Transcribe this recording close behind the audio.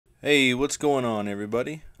Hey, what's going on,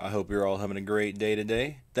 everybody? I hope you're all having a great day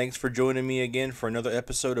today. Thanks for joining me again for another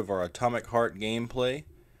episode of our Atomic Heart gameplay.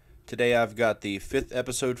 Today I've got the 5th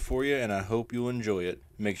episode for you, and I hope you'll enjoy it.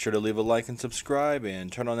 Make sure to leave a like and subscribe,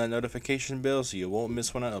 and turn on that notification bell so you won't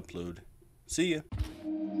miss when I upload. See ya!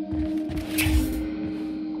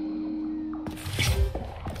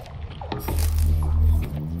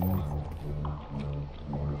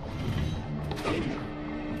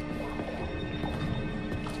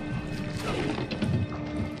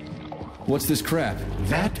 What's this crap?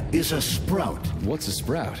 That is a sprout. What's a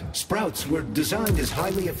sprout? Sprouts were designed as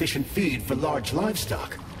highly efficient feed for large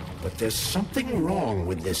livestock. But there's something wrong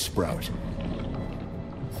with this sprout.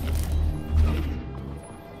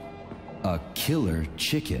 A killer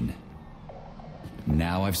chicken.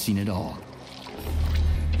 Now I've seen it all.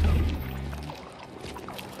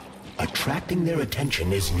 Attracting their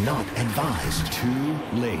attention is not advised. Too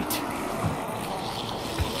late.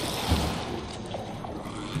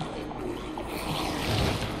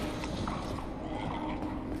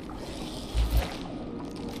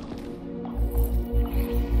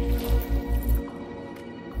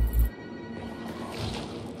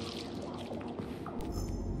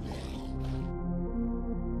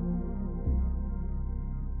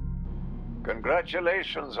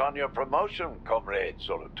 Congratulations on your promotion, Comrade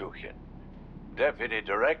Zolotukhin. Deputy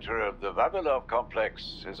Director of the Vavilov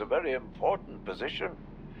complex is a very important position.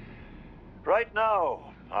 Right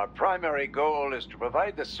now, our primary goal is to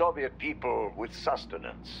provide the Soviet people with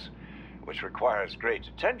sustenance, which requires great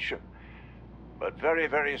attention. But very,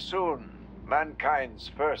 very soon, mankind's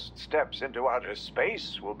first steps into outer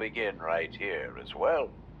space will begin right here as well.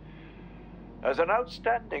 As an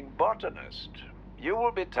outstanding botanist, you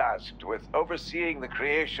will be tasked with overseeing the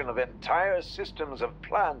creation of entire systems of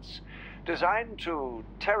plants designed to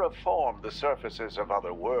terraform the surfaces of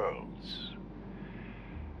other worlds.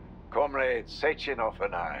 Comrade Sechenov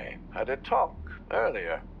and I had a talk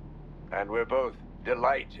earlier, and we're both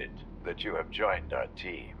delighted that you have joined our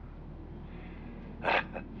team.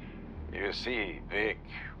 You see, Vic,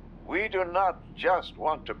 we do not just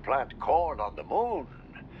want to plant corn on the moon.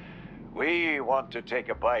 We want to take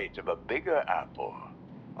a bite of a bigger apple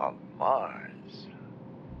on Mars.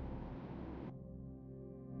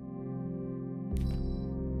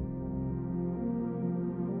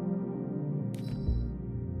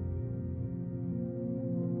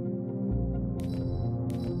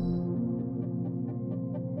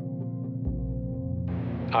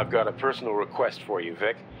 I've got a personal request for you,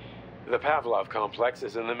 Vic. The Vavilov complex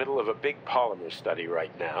is in the middle of a big polymer study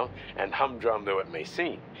right now, and humdrum though it may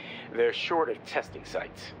seem, they're short of testing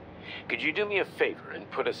sites. Could you do me a favor and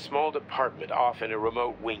put a small department off in a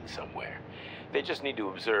remote wing somewhere? They just need to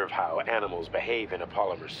observe how animals behave in a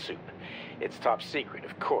polymer soup. It's top secret,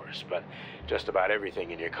 of course, but just about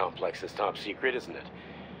everything in your complex is top secret, isn't it?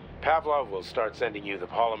 Pavlov will start sending you the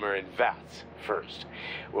polymer in vats first.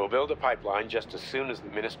 We'll build a pipeline just as soon as the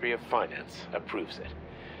Ministry of Finance approves it.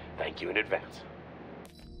 Thank you in advance.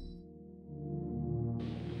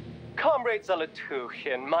 Comrade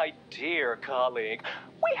Zolotukhin, my dear colleague,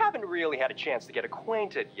 we haven't really had a chance to get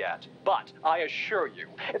acquainted yet, but I assure you,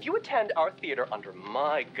 if you attend our theater under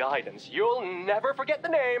my guidance, you'll never forget the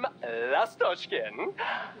name Lastoshkin.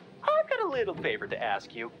 I've got a little favor to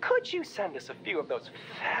ask you. Could you send us a few of those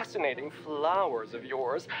fascinating flowers of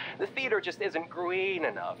yours? The theater just isn't green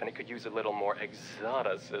enough, and it could use a little more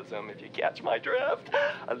exoticism, if you catch my drift.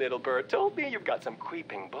 A little bird told me you've got some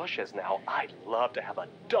creeping bushes now. I'd love to have a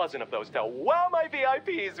dozen of those to wow my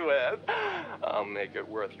VIPs with. I'll make it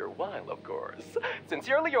worth your while, of course.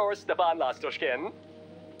 Sincerely yours, Stepan Lastoshkin.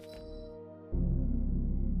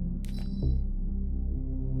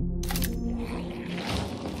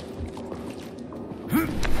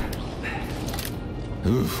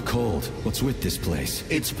 Oof, cold. What's with this place?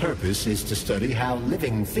 Its purpose is to study how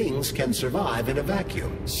living things can survive in a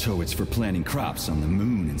vacuum. So it's for planting crops on the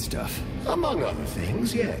moon and stuff. Among other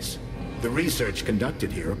things, yes. The research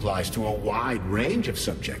conducted here applies to a wide range of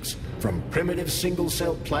subjects, from primitive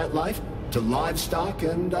single-celled plant life to livestock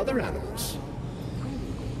and other animals.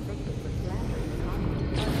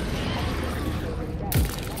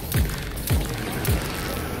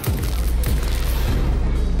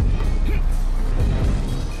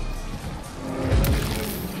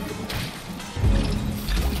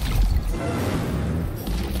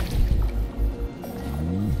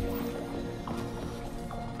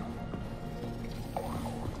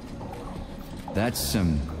 That's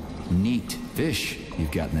some neat fish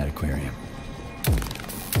you've got in that aquarium.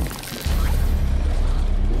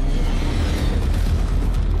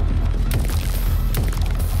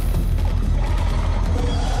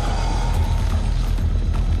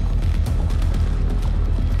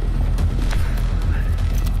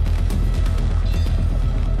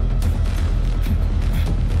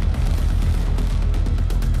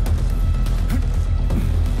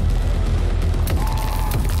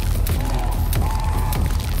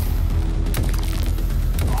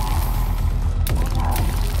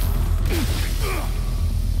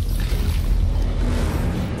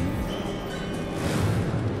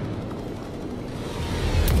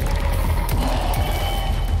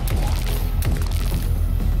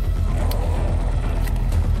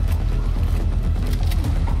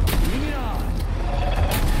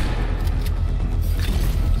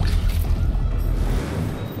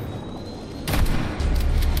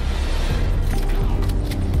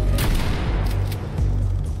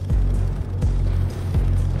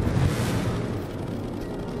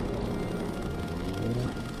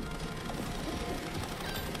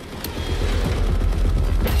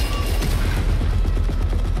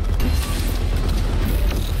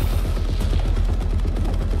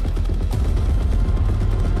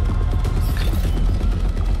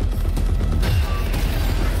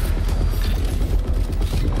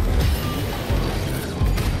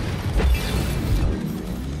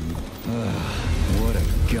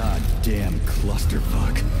 Goddamn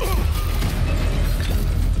clusterfuck.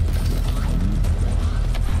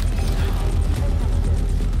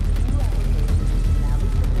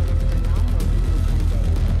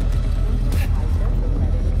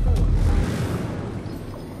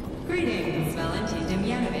 Greetings, Valentin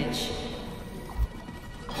Demyanovich.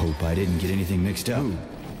 Hope I didn't get anything mixed up.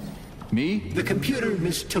 Me? The computer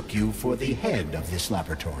mistook you for the head of this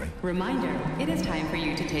laboratory. Reminder, it is time for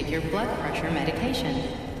you to take your blood pressure medication.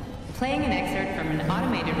 Playing an excerpt from an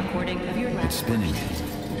automated recording of your last It's spinning.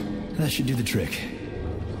 That should do the trick.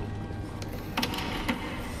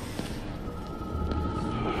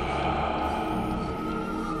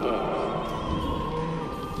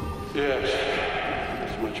 Yes,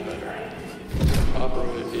 it's much better. Opera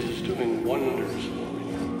is doing wonders for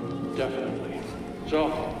me. Definitely.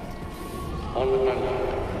 So, on the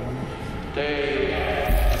countdown. Day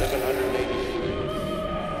 783.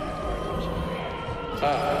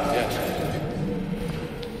 Yes.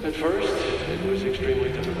 At first, it was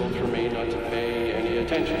extremely difficult for me not to pay any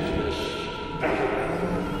attention to this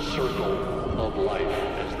circle of life,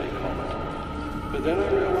 as they call it. But then I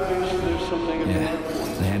realized there's something Yeah, more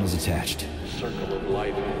important. the handle's attached. Circle of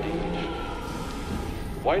life, indeed.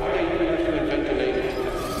 Why do they even have to invent a name?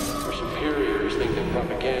 Our superiors think that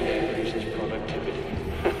propaganda increases productivity.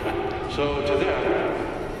 So to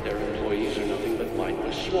them, their employees are nothing but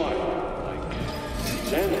mindless swine, like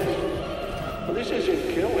these animals. Well, this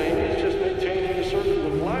isn't killing, it's just maintaining a circle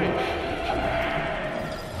of life.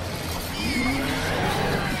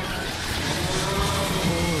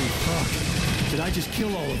 Holy fuck. Did I just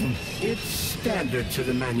kill all of them? It's standard to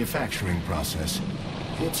the manufacturing process.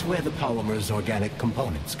 It's where the polymer's organic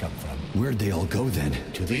components come from. Where'd they all go then?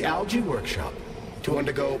 To the algae workshop to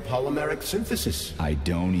undergo polymeric synthesis. I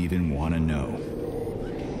don't even want to know.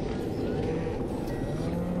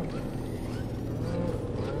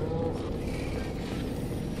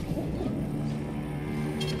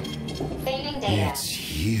 Fading data. It's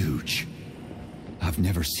huge. I've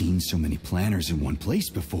never seen so many planners in one place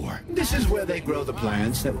before. This is where they grow the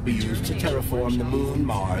plants that will be used to terraform the Moon,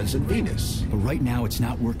 Mars, and Venus. But right now it's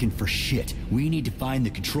not working for shit. We need to find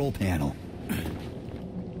the control panel.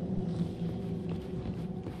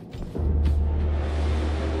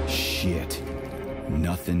 Shit.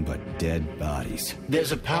 Nothing but dead bodies.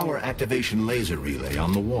 There's a power activation laser relay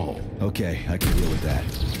on the wall. Okay, I can deal with that.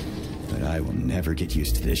 But I will never get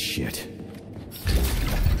used to this shit.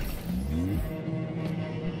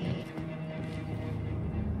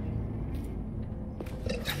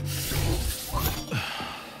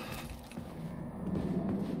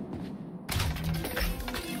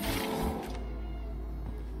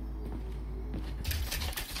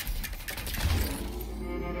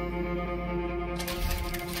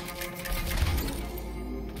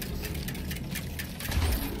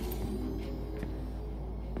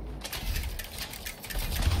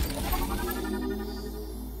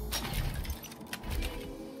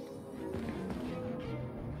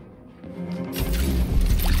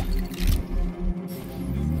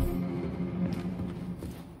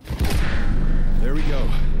 There we go.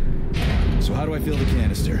 So how do I fill the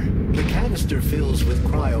canister? The canister fills with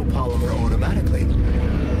cryopolymer automatically.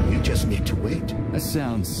 You just need to wait. That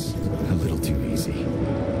sounds a little too easy.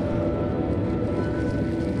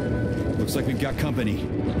 Looks like we've got company.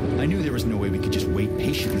 I knew there was no way we could just wait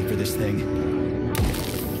patiently for this thing.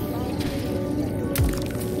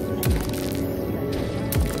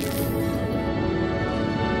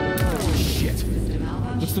 Shit.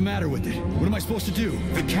 What's the matter with it? What am I supposed to do?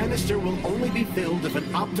 The canister will only be filled if an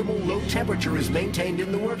optimal low temperature is maintained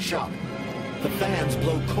in the workshop. The fans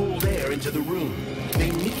blow cold air into the room.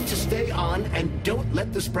 They need to stay on and don't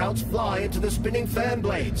let the sprouts fly into the spinning fan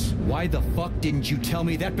blades. Why the fuck didn't you tell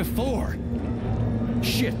me that before?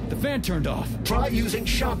 Shit, the fan turned off. Try using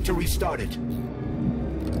shock to restart it.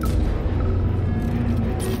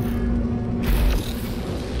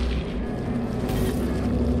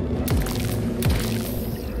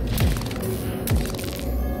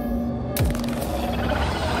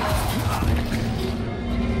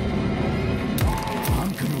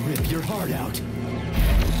 I'm gonna rip your heart out.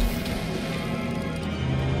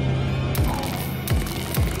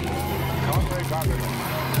 Comrade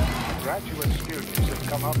Vavilov, graduate students have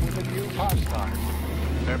come up with a new pastime.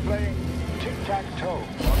 They're playing tic-tac-toe on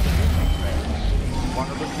the picnic beds. One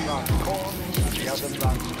of them plants corn, the other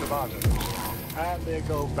plants tomatoes. And they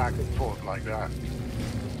go back and forth like that.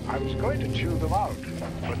 I was going to chew them out,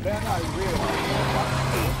 but then I realized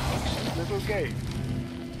it's a little game.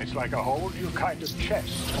 It's like a whole new kind of chess.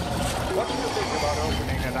 What do you think about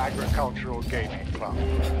opening an agricultural gaming club?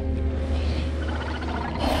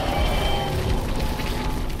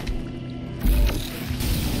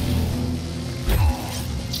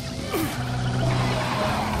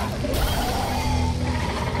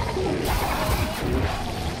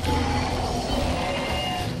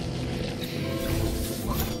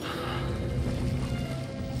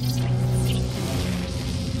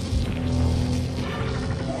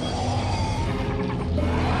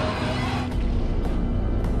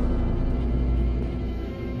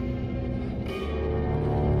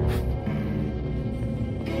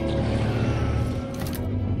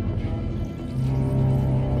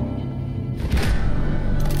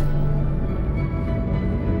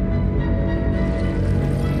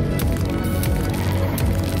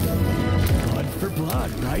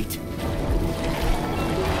 right?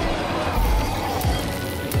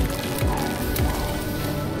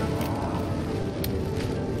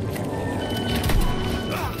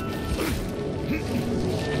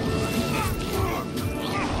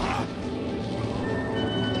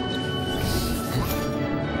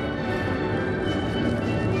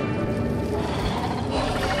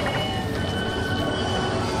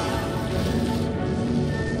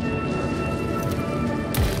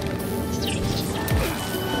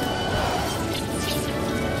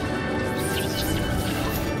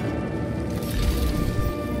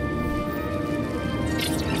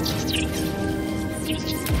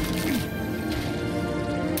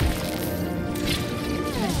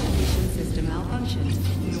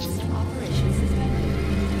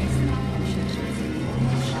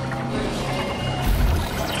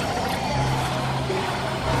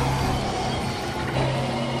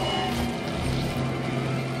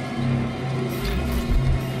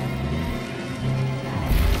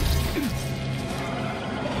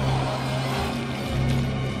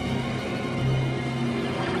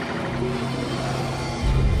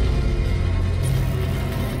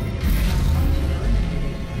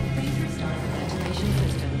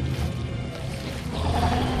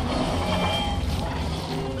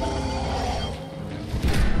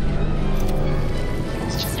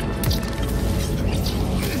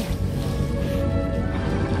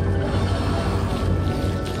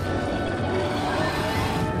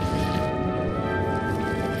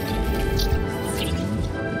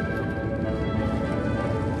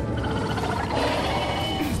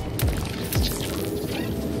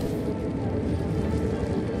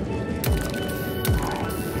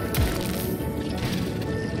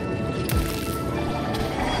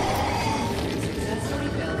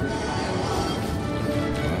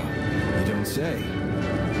 Say,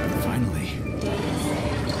 finally.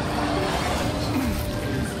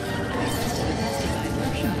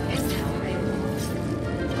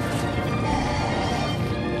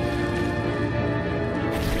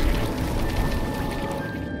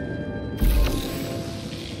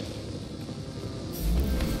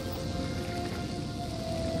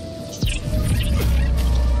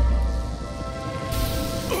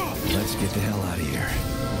 Let's get the hell out of here.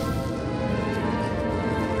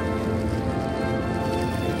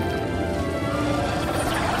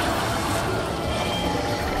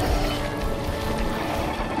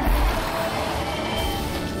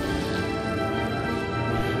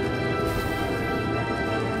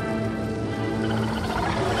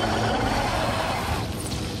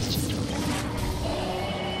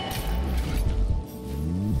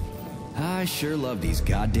 I sure love these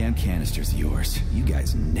goddamn canisters of yours. You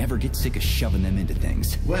guys never get sick of shoving them into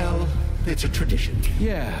things. Well, it's a tradition.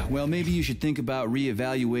 Yeah, well, maybe you should think about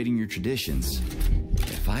reevaluating your traditions.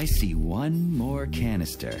 If I see one more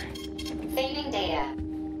canister... Fading data.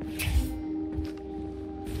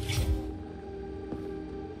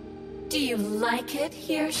 Do you like it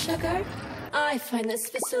here, Sugar? I find this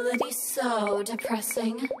facility so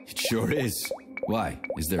depressing. It sure is. Why?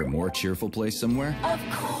 Is there a more cheerful place somewhere? Of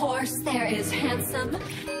course there is, handsome.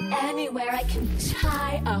 Anywhere I can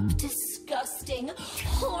tie up disgusting,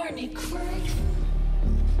 horny creep.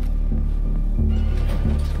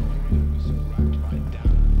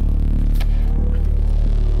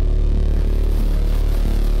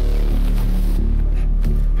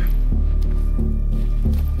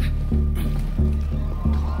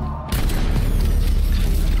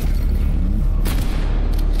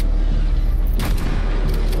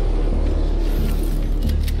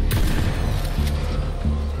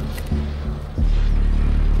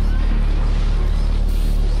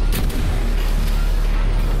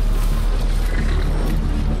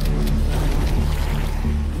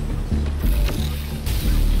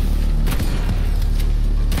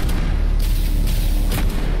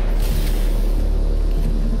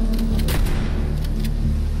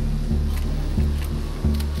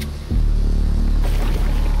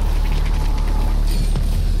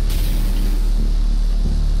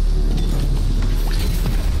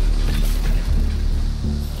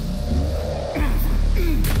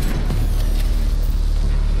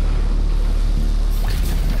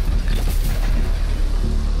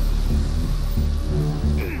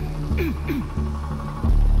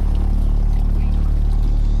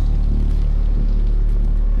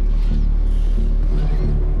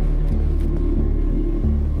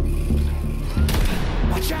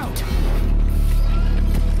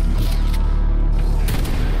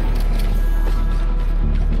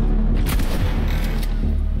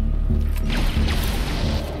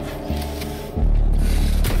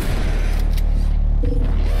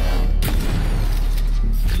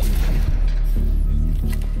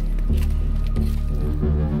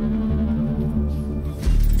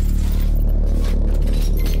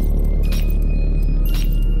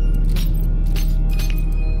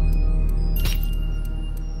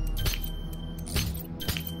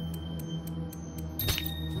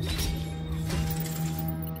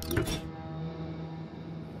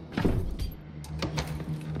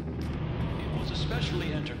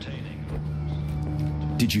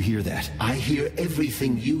 Did you hear that? I hear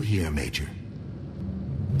everything you hear, Major.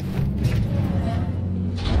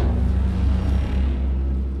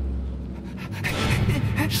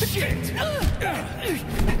 Shit! Are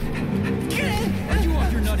you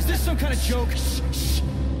off your nut? Is this some kind of joke? Shh.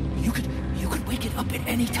 You could wake it up at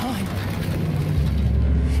any time.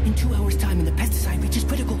 In 2 hours' time, when the pesticide reaches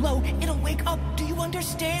critical low, it'll wake up. Do you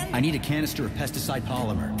understand? I need a canister of pesticide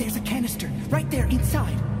polymer. There's a canister right there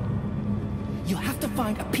inside. You'll have to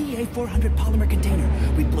find a PA-400 polymer container.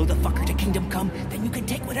 We blow the fucker to Kingdom Come, then you can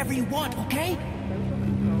take whatever you want, okay?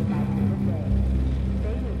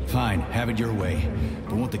 Fine, have it your way.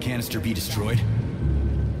 But won't the canister be destroyed?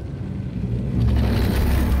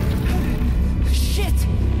 Shit!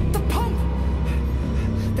 The pump!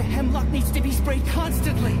 The hemlock needs to be sprayed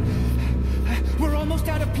constantly. We're almost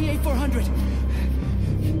out of PA-400.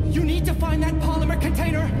 You need to find that polymer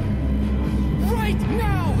container right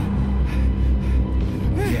now!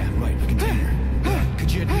 Yeah, right, a container.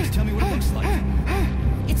 Could you at least tell me what it looks like?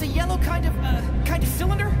 It's a yellow kind of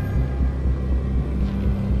cylinder.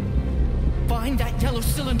 Find that yellow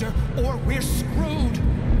cylinder, or we're screwed!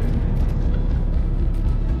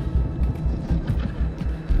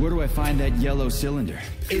 Where do I find that yellow cylinder?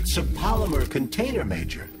 It's a polymer container,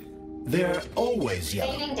 Major. They're always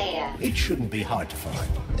yellow. Saving data. It shouldn't be hard to find.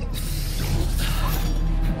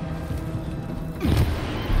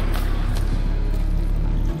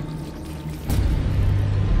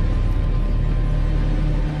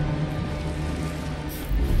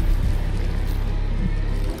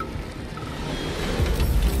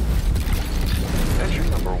 Entry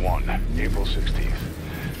number 1, April 16th.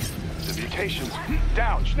 The mutations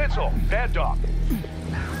down. Schnitzel, bad dog.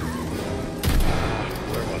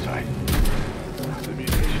 Where was I? The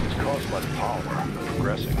mutations caused by the polymer are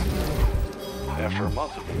progressing. After a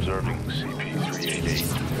month of observing CP388,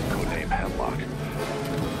 codename Hemlock,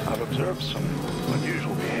 I've observed some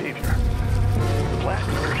unusual behavior. The plant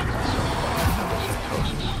version of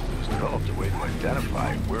photosynthesis has developed a way to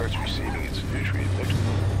identify where it's receiving its nutrient mix.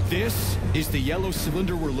 This is the yellow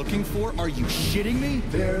cylinder we're looking for? Are you shitting me?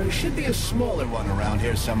 There should be a smaller one around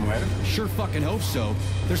here somewhere. Sure fucking hope so.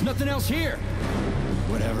 There's nothing else here.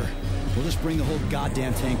 Whatever. We'll just bring the whole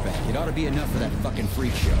goddamn tank back. It ought to be enough for that fucking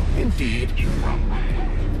freak show. Indeed.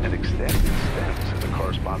 And extend its stems in the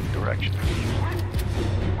corresponding direction.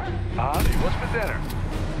 Ozzy, what's for dinner?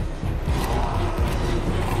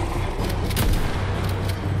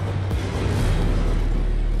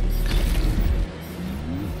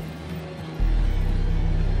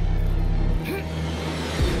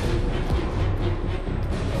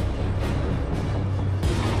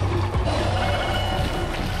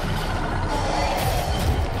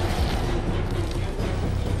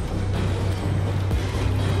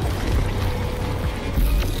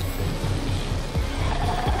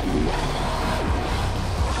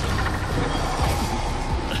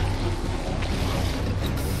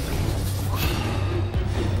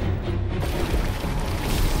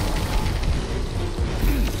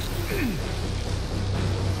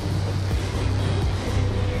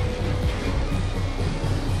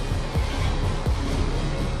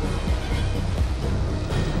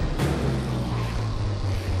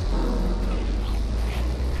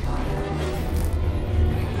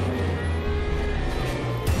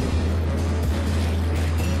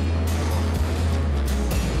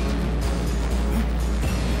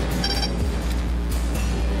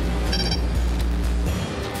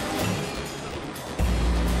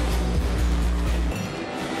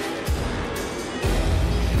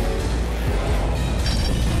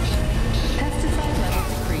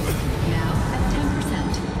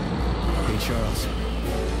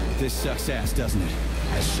 This sucks ass, doesn't it?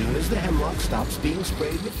 As soon as the hemlock stops being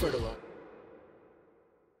sprayed with fertilizer,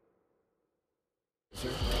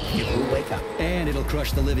 it will wake up. And it'll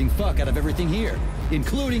crush the living fuck out of everything here,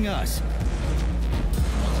 including us.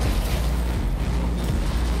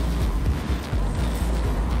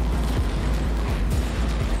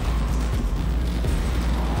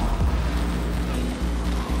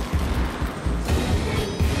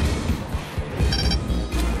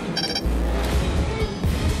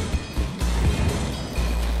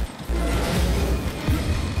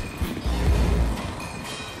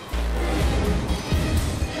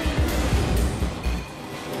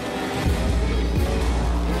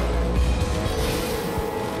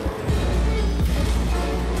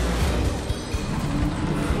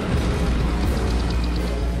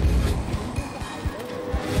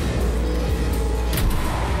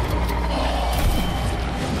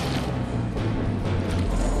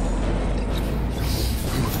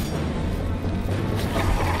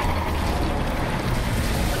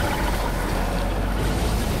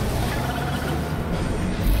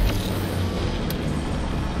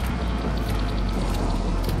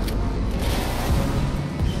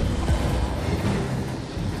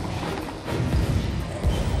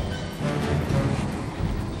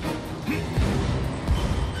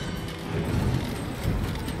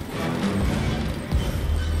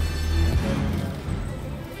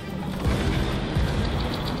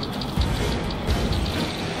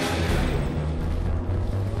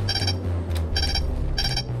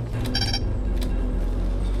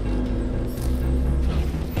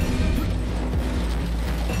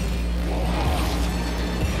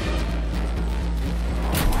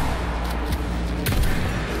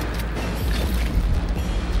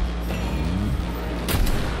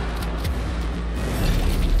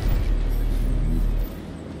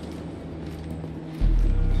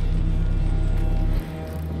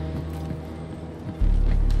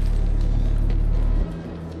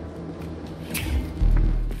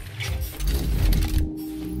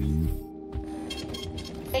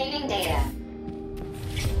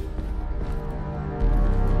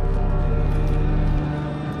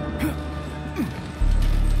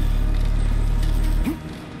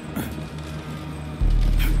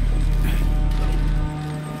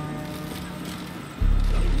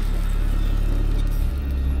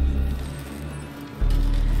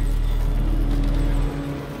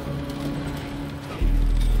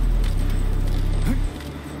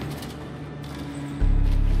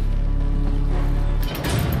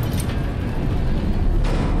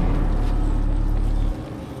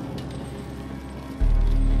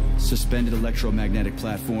 Suspended electromagnetic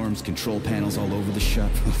platforms, control panels all over the shop.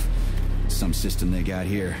 Some system they got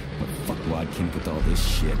here. What fuckwad came up with all this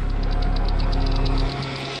shit?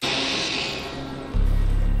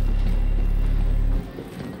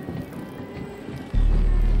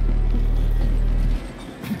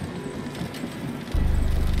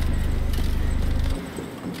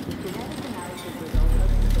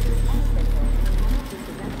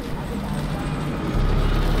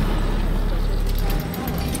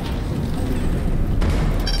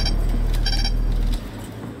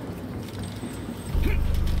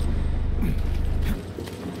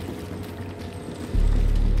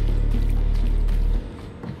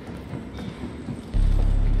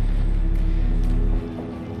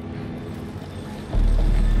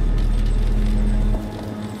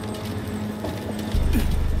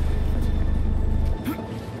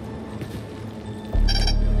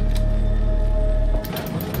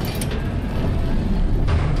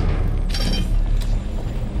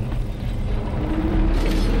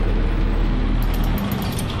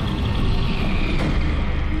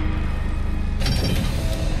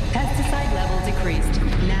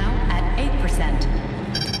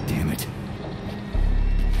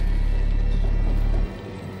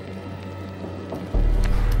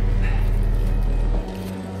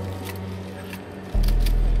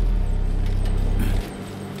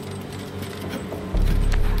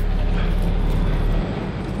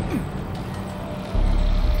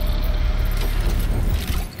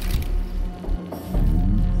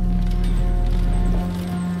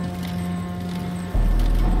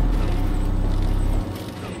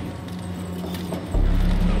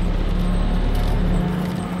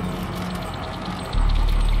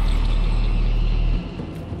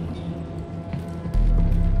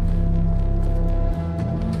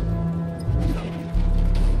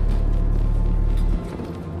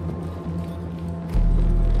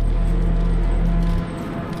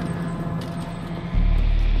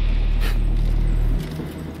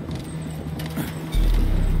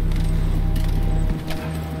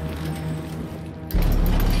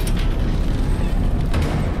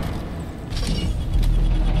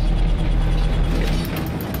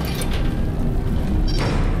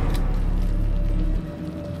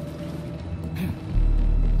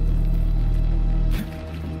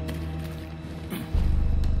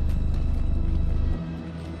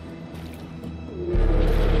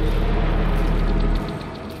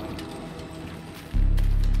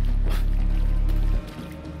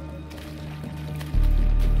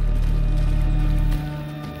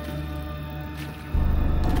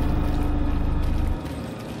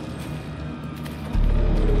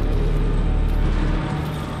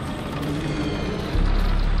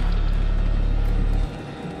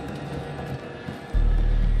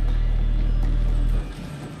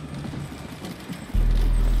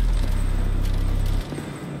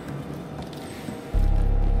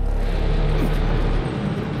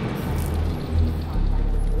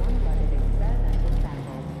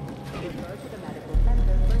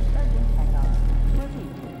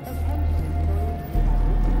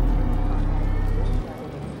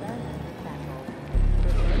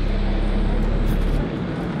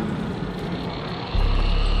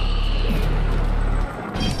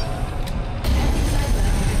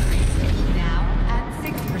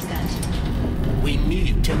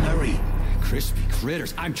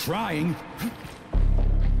 Critters, I'm trying.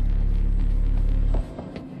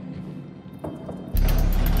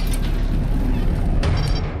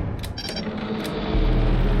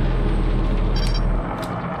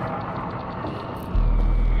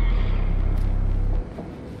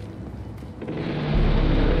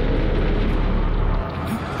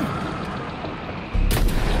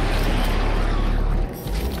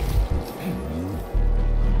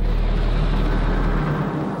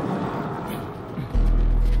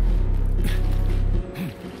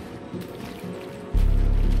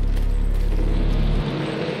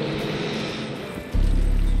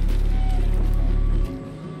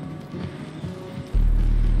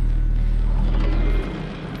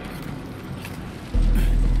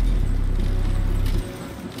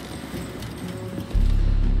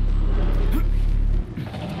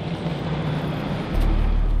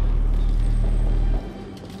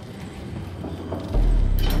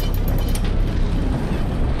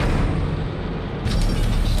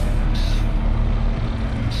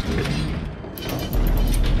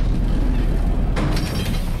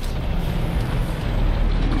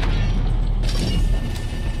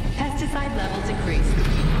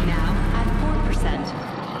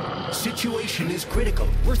 Situation is critical.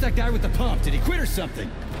 Where's that guy with the pump? Did he quit or something?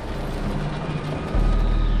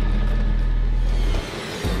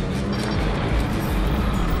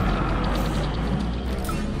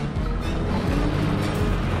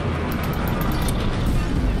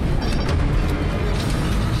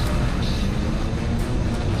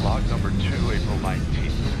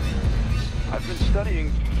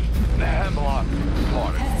 studying the hemlock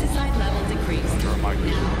part. Pesticide level decreased. Now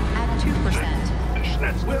at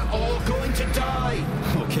 2%. We're all going to die!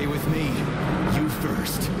 Okay with me. You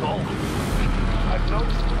first. Oh, I've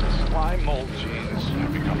noticed that the slime mold genes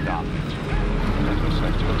have become dominant.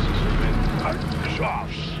 Endocytosis has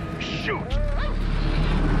been, shoot,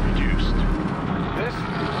 reduced. This,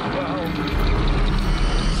 well,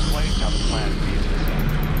 explains how the plant feeds itself.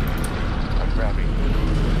 By grabbing.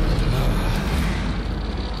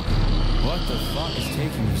 What the fuck is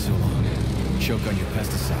taking you so long? Choke on your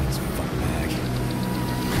pesticides, fuck bag.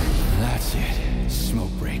 That's it.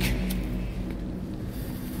 Smoke break.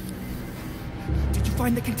 Did you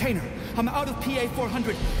find the container? I'm out of PA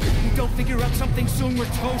 400. If you don't figure out something soon, we're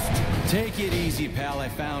toast. Take it easy, pal. I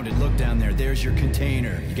found it. Look down there. There's your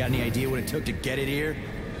container. You got any idea what it took to get it here?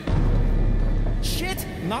 Shit!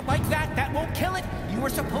 Not like that. That won't kill it. You were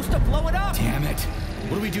supposed to blow it up. Damn it.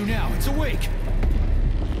 What do we do now? It's awake.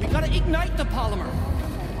 We gotta ignite the polymer.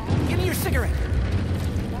 Give me your cigarette.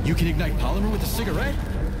 You can ignite polymer with a cigarette?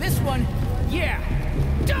 This one, yeah.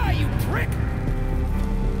 Die, you prick!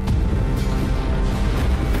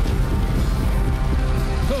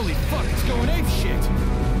 Holy fuck, it's going ape shit!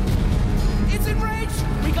 It's enraged!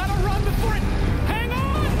 We gotta run before it... Hang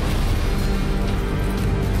on!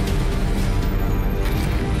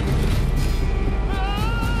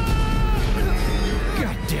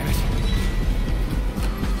 God damn it!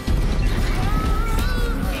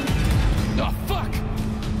 Oh, fuck!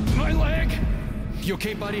 My leg! You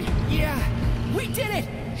okay, buddy? Yeah, we did it!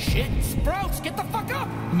 Shit, Sprouts, get the fuck up!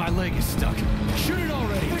 My leg is stuck. Shoot it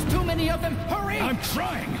already! There's too many of them, hurry! I'm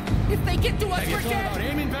trying! If they get to us, Have you we're thought dead! about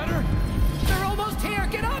aiming better? They're almost here,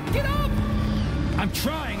 get up, get up! I'm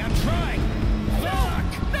trying! No!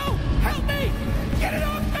 No! Help me! Get it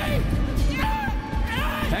off me!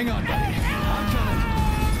 Hang on, buddy. I'm coming.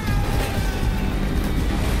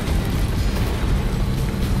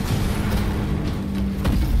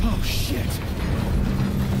 Oh, shit.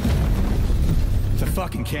 It's a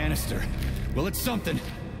fucking canister. Well, it's something.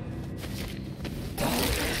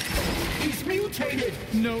 He's mutated!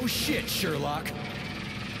 No shit, Sherlock.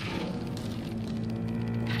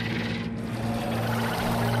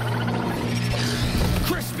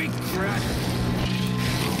 Crispy crack!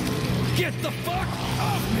 Get the fuck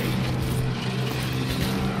off me!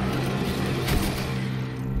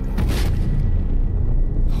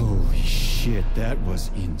 Holy shit, that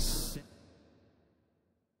was insane.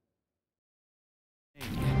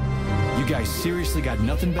 You guys seriously got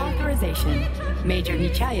nothing better? Authorization. Major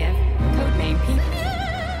Nechayev, codename Pete.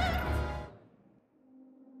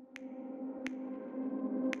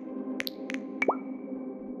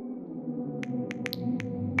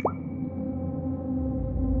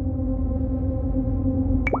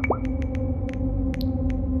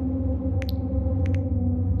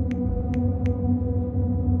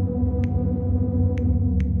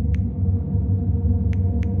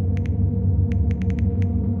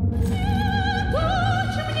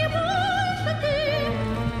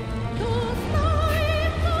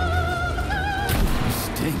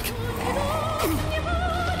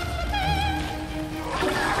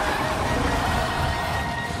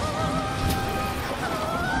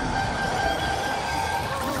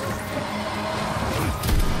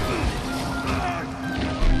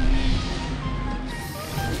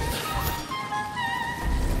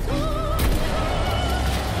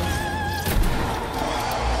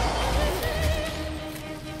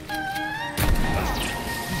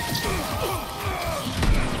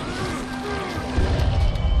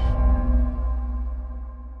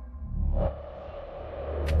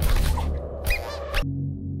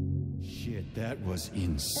 That was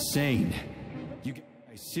insane. You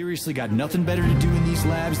guys seriously got nothing better to do in these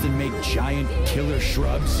labs than make giant killer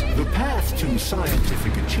shrubs? The path to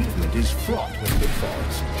scientific achievement is fraught with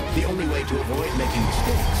pitfalls. The only way to avoid making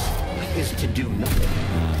mistakes is to do nothing.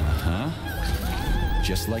 Uh-huh.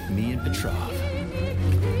 Just like me and Petrov.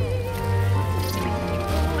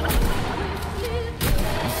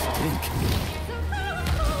 You stink.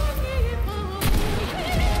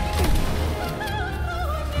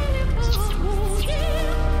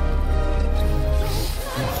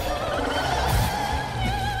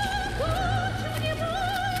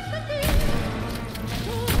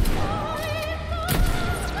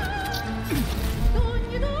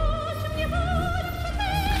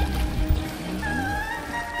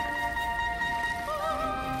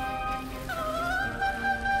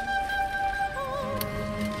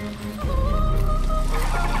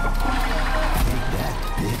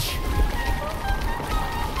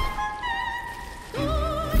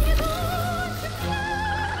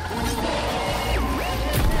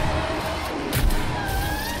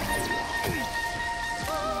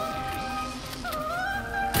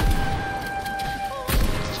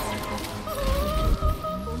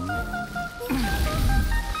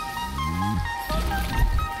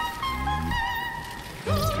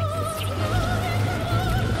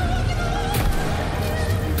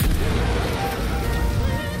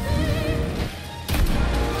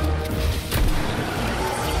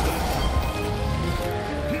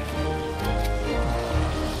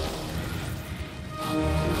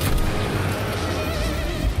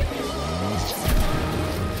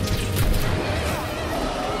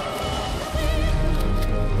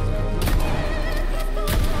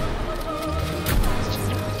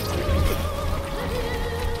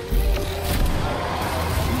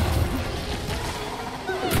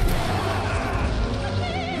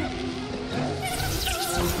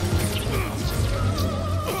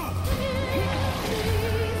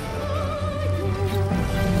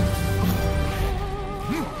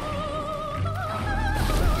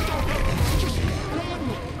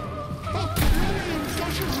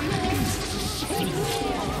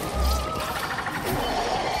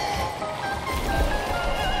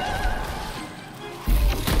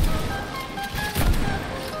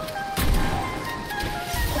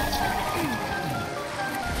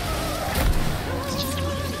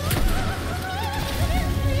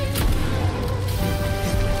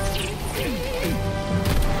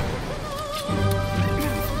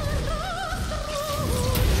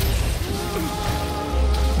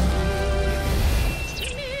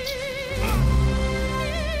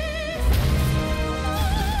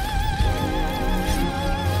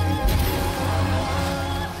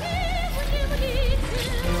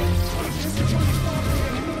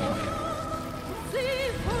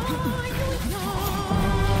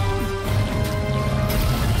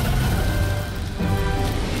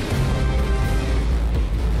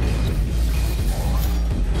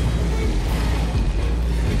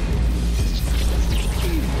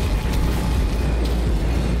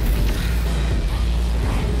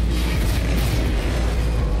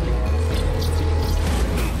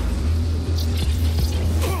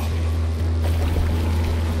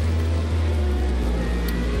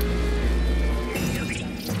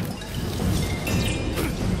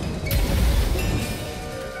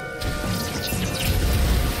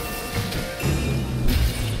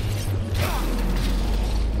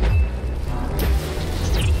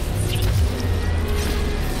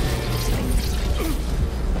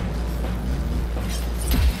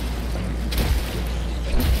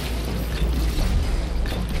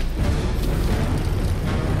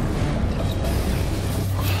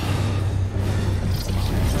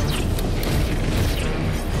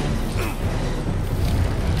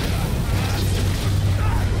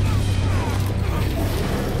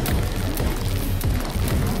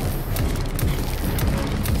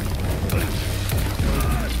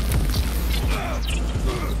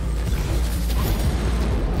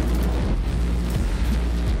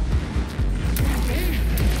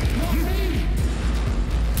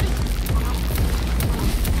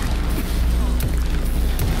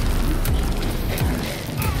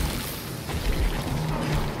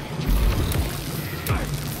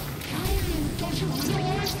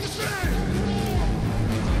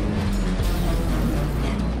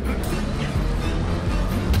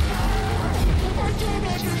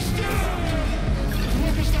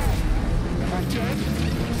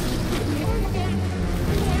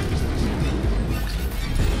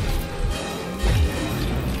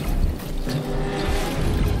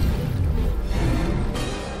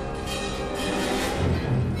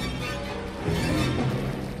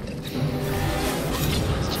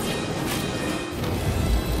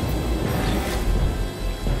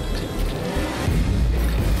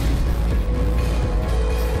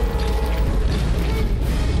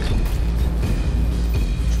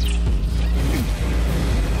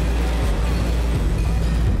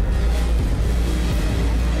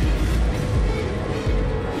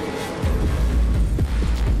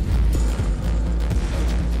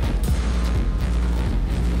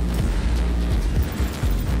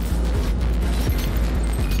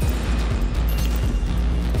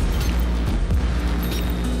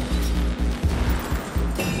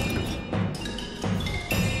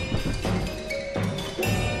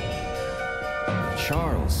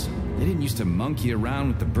 Charles, they didn't used to monkey around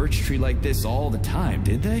with the birch tree like this all the time,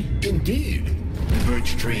 did they? Indeed. The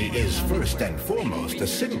birch tree is first and foremost a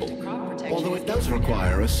symbol, although it does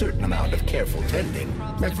require a certain amount of careful tending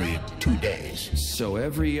every 2 days. So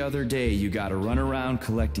every other day you gotta run around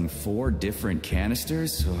collecting 4 different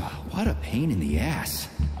canisters? Ugh, what a pain in the ass.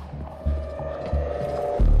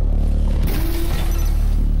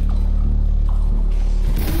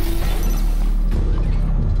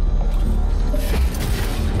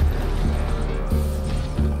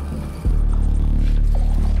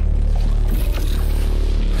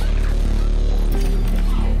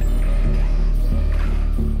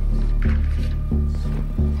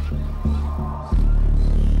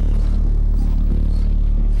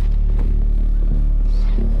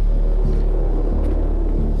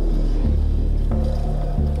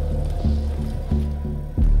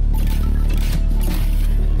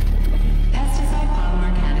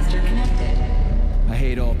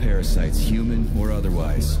 Human or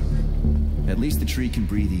otherwise. At least the tree can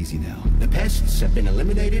breathe easy now. The pests have been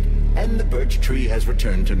eliminated, and the birch tree has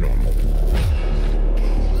returned to normal.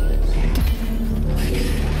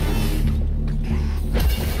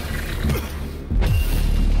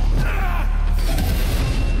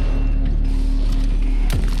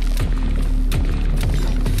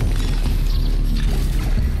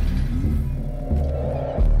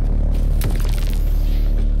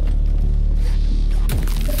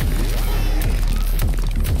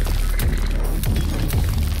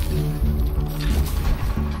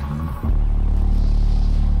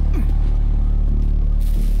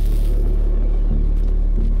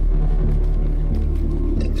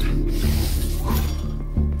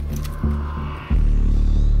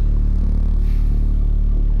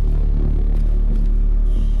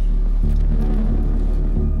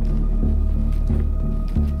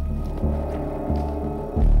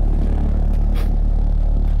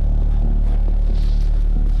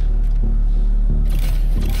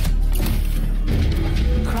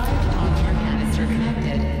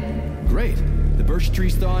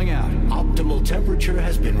 Tree's thawing out. Optimal temperature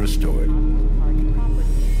has been restored.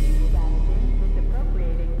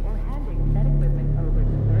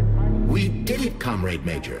 We did it, Comrade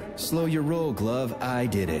Major. Slow your roll, Glove. I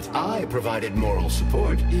did it. I provided moral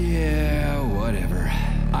support. Yeah, whatever.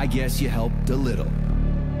 I guess you helped a little.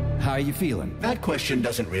 How are you feeling? That question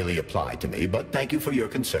doesn't really apply to me, but thank you for your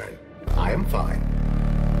concern. I am fine.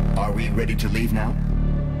 Are we ready to leave now?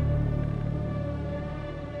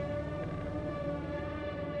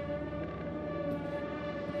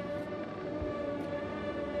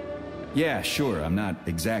 Yeah, sure. I'm not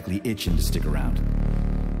exactly itching to stick around.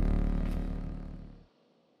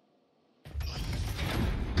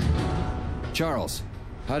 Charles,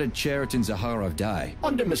 how did Cheriton Zaharov die?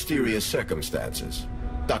 Under mysterious circumstances.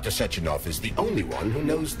 Dr. Sechenov is the only one who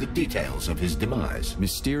knows the details of his demise.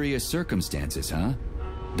 Mysterious circumstances, huh?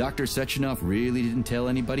 Dr. Sechenov really didn't tell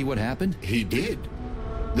anybody what happened? He did.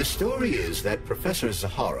 The story is that Professor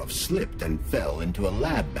Zaharov slipped and fell into a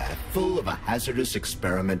lab bath full of a hazardous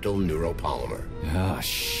experimental neuropolymer. Oh,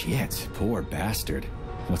 shit. Poor bastard.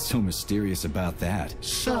 What's so mysterious about that?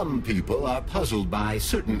 Some people are puzzled by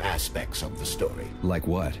certain aspects of the story. Like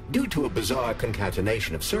what? Due to a bizarre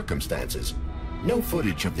concatenation of circumstances, no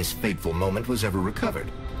footage of this fateful moment was ever recovered,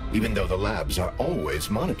 even though the labs are always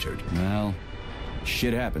monitored. Well,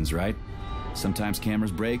 shit happens, right? Sometimes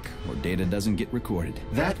cameras break, or data doesn't get recorded.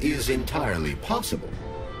 That is entirely possible.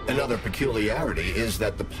 Another peculiarity is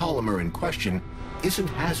that the polymer in question isn't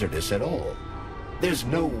hazardous at all. There's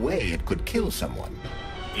no way it could kill someone.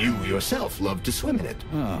 You yourself love to swim in it.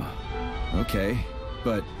 Oh, okay.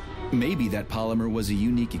 But maybe that polymer was a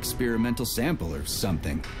unique experimental sample or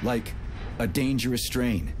something, like a dangerous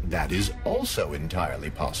strain. That is also entirely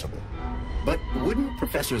possible. But wouldn't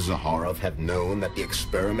Professor Zaharov have known that the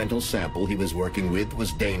experimental sample he was working with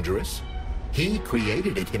was dangerous? He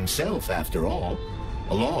created it himself, after all,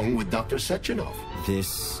 along with Dr. Sechenov.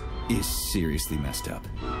 This is seriously messed up.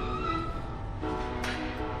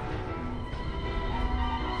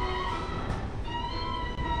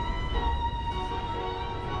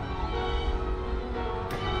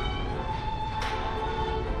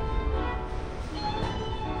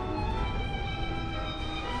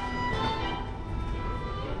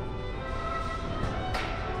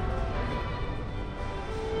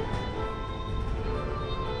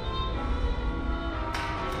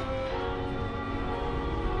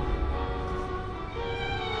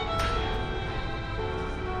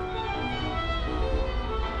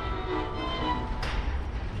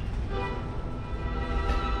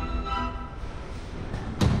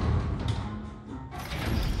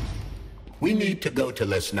 We need to go to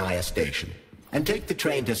Lesnaya Station and take the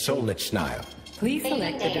train to Solnitsnaya. Please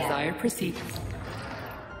select the desired procedure.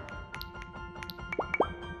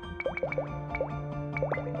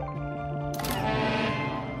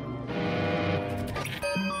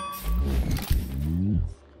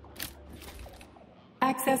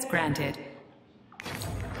 Access granted.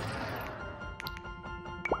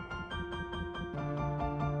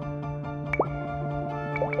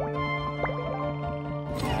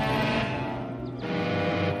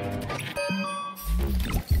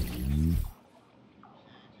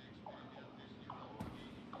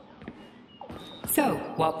 So,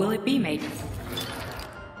 what will it be, mate?